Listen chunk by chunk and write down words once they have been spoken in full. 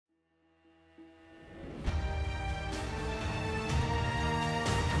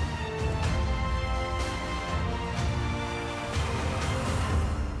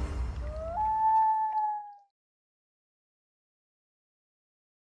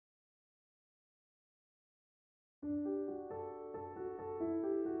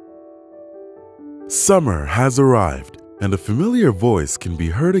Summer has arrived, and a familiar voice can be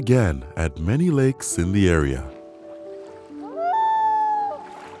heard again at many lakes in the area.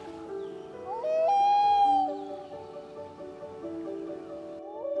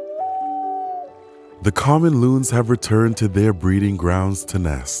 The common loons have returned to their breeding grounds to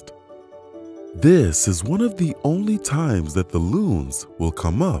nest. This is one of the only times that the loons will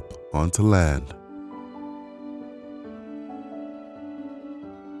come up onto land.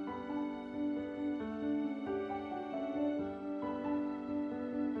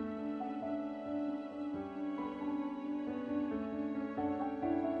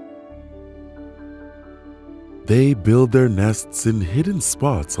 They build their nests in hidden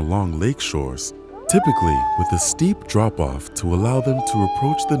spots along lake shores, typically with a steep drop-off to allow them to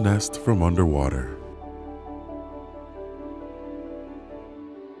approach the nest from underwater.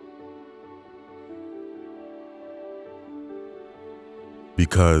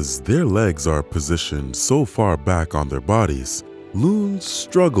 Because their legs are positioned so far back on their bodies, loons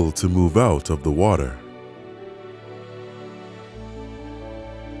struggle to move out of the water.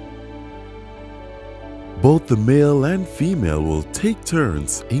 Both the male and female will take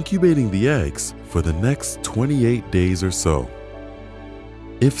turns incubating the eggs for the next 28 days or so.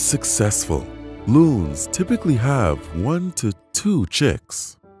 If successful, loons typically have 1 to 2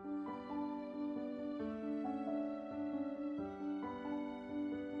 chicks.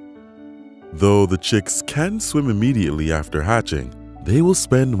 Though the chicks can swim immediately after hatching, they will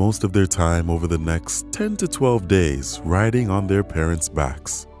spend most of their time over the next 10 to 12 days riding on their parents'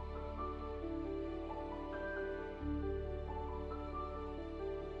 backs.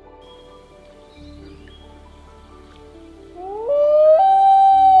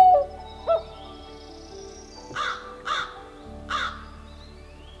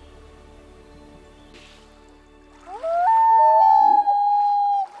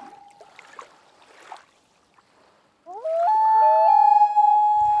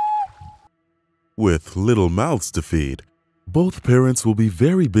 With little mouths to feed, both parents will be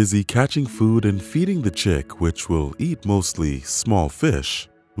very busy catching food and feeding the chick, which will eat mostly small fish,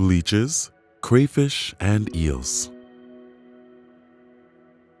 leeches, crayfish, and eels.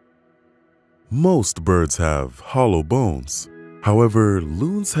 Most birds have hollow bones. However,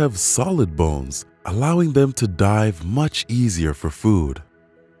 loons have solid bones, allowing them to dive much easier for food.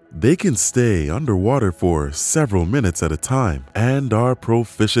 They can stay underwater for several minutes at a time and are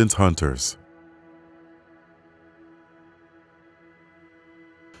proficient hunters.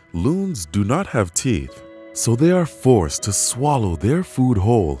 Loons do not have teeth, so they are forced to swallow their food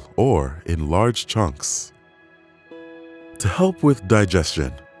whole or in large chunks. To help with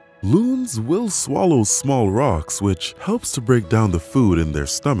digestion, loons will swallow small rocks, which helps to break down the food in their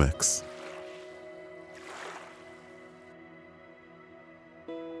stomachs.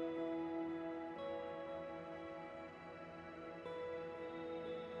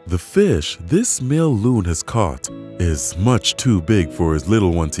 The fish this male loon has caught is much too big for his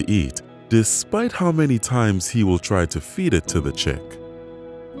little one to eat, despite how many times he will try to feed it to the chick.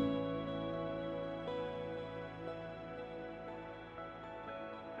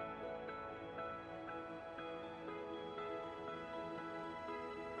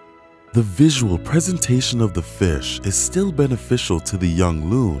 The visual presentation of the fish is still beneficial to the young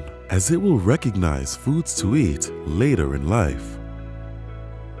loon, as it will recognize foods to eat later in life.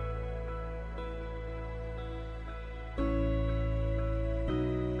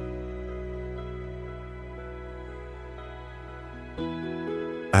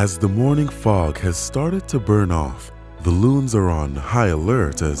 As the morning fog has started to burn off, the loons are on high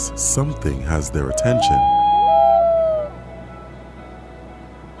alert as something has their attention.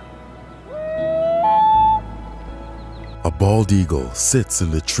 A bald eagle sits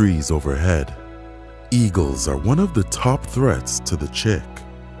in the trees overhead. Eagles are one of the top threats to the chick.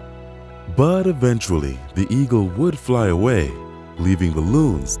 But eventually, the eagle would fly away, leaving the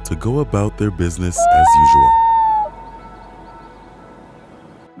loons to go about their business as usual.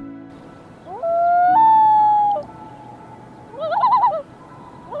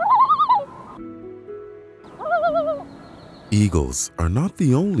 Eagles are not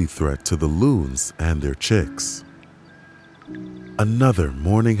the only threat to the loons and their chicks. Another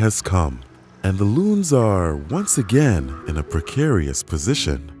morning has come, and the loons are once again in a precarious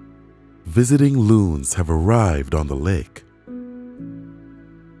position. Visiting loons have arrived on the lake.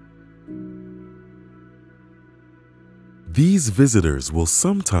 These visitors will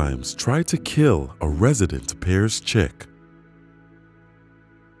sometimes try to kill a resident pair's chick.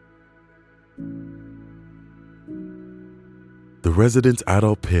 The resident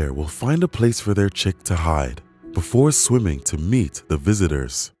adult pair will find a place for their chick to hide before swimming to meet the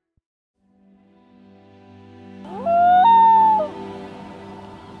visitors.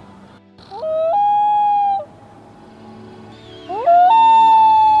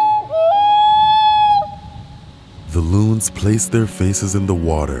 loons place their faces in the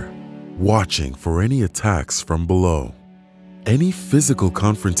water, watching for any attacks from below. Any physical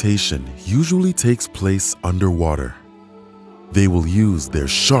confrontation usually takes place underwater. They will use their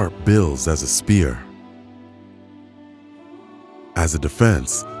sharp bills as a spear. As a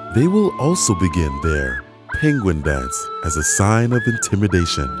defense, they will also begin their penguin dance as a sign of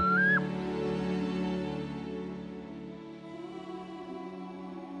intimidation.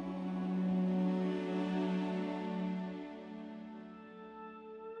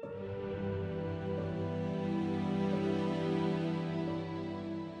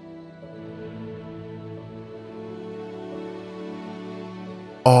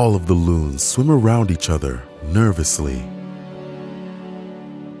 All of the loons swim around each other nervously.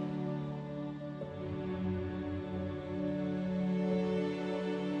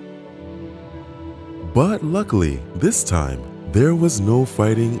 But luckily, this time, there was no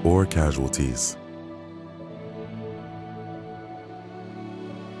fighting or casualties.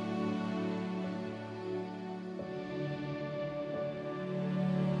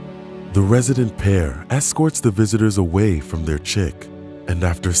 The resident pair escorts the visitors away from their chick, and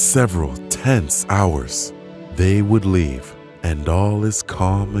after several tense hours, they would leave, and all is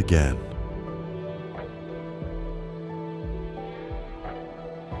calm again.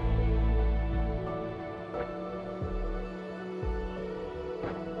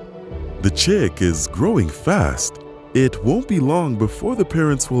 The chick is growing fast. It won't be long before the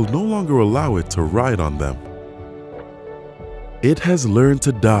parents will no longer allow it to ride on them. It has learned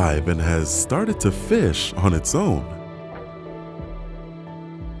to dive and has started to fish on its own.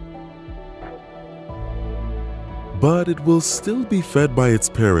 But it will still be fed by its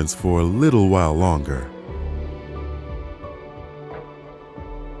parents for a little while longer.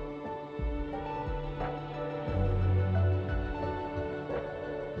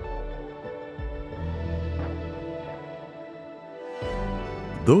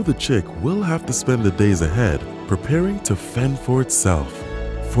 Though the chick will have to spend the days ahead preparing to fend for itself,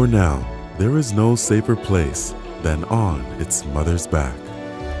 for now, there is no safer place than on its mother's back.